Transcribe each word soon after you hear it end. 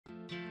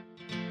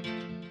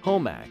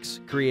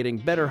Homax, creating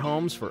better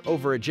homes for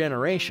over a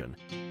generation,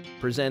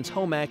 presents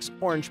Homax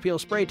Orange Peel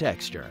Spray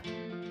Texture.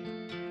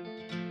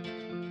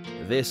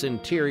 This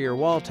interior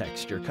wall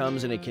texture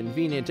comes in a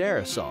convenient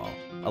aerosol,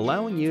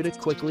 allowing you to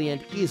quickly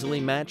and easily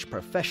match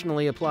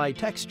professionally applied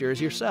textures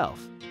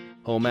yourself.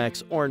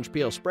 Homax Orange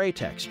Peel Spray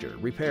Texture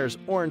repairs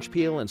orange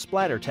peel and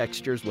splatter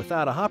textures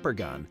without a hopper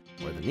gun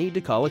or the need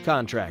to call a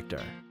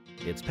contractor.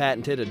 Its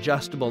patented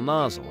adjustable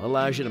nozzle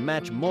allows you to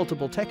match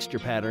multiple texture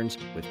patterns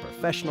with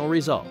professional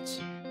results.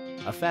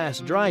 A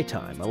fast dry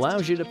time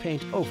allows you to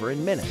paint over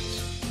in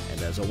minutes,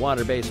 and as a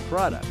water-based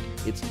product,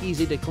 it's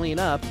easy to clean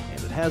up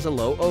and it has a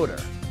low odor.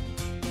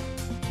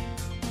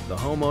 The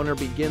homeowner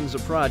begins a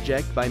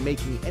project by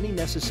making any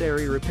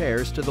necessary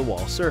repairs to the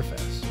wall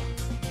surface.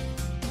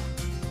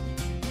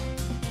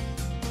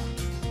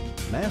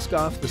 Mask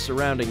off the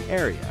surrounding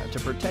area to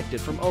protect it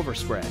from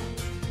overspray.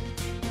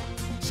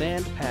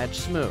 Sand patch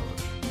smooth.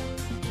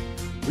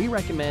 We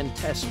recommend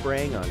test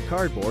spraying on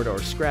cardboard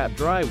or scrap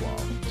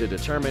drywall to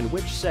determine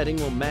which setting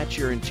will match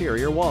your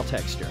interior wall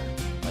texture.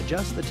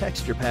 Adjust the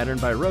texture pattern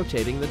by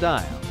rotating the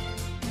dial.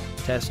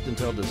 Test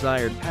until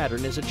desired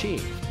pattern is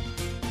achieved.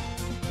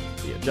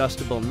 The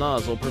adjustable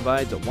nozzle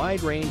provides a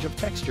wide range of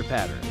texture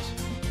patterns.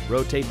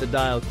 Rotate the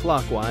dial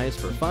clockwise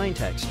for fine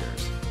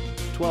textures,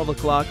 12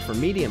 o'clock for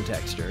medium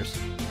textures,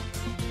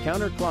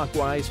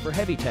 counterclockwise for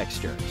heavy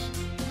textures.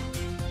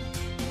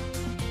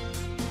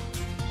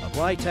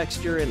 Apply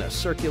texture in a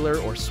circular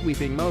or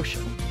sweeping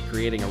motion,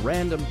 creating a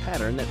random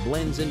pattern that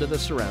blends into the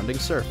surrounding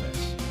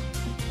surface.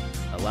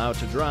 Allow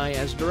to dry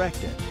as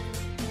directed.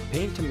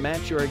 Paint to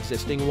match your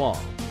existing wall.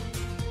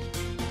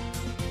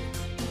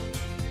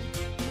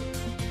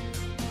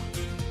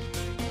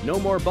 No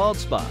more bald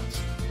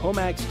spots.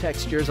 Homax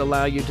textures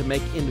allow you to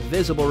make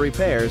invisible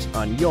repairs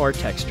on your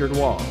textured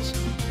walls.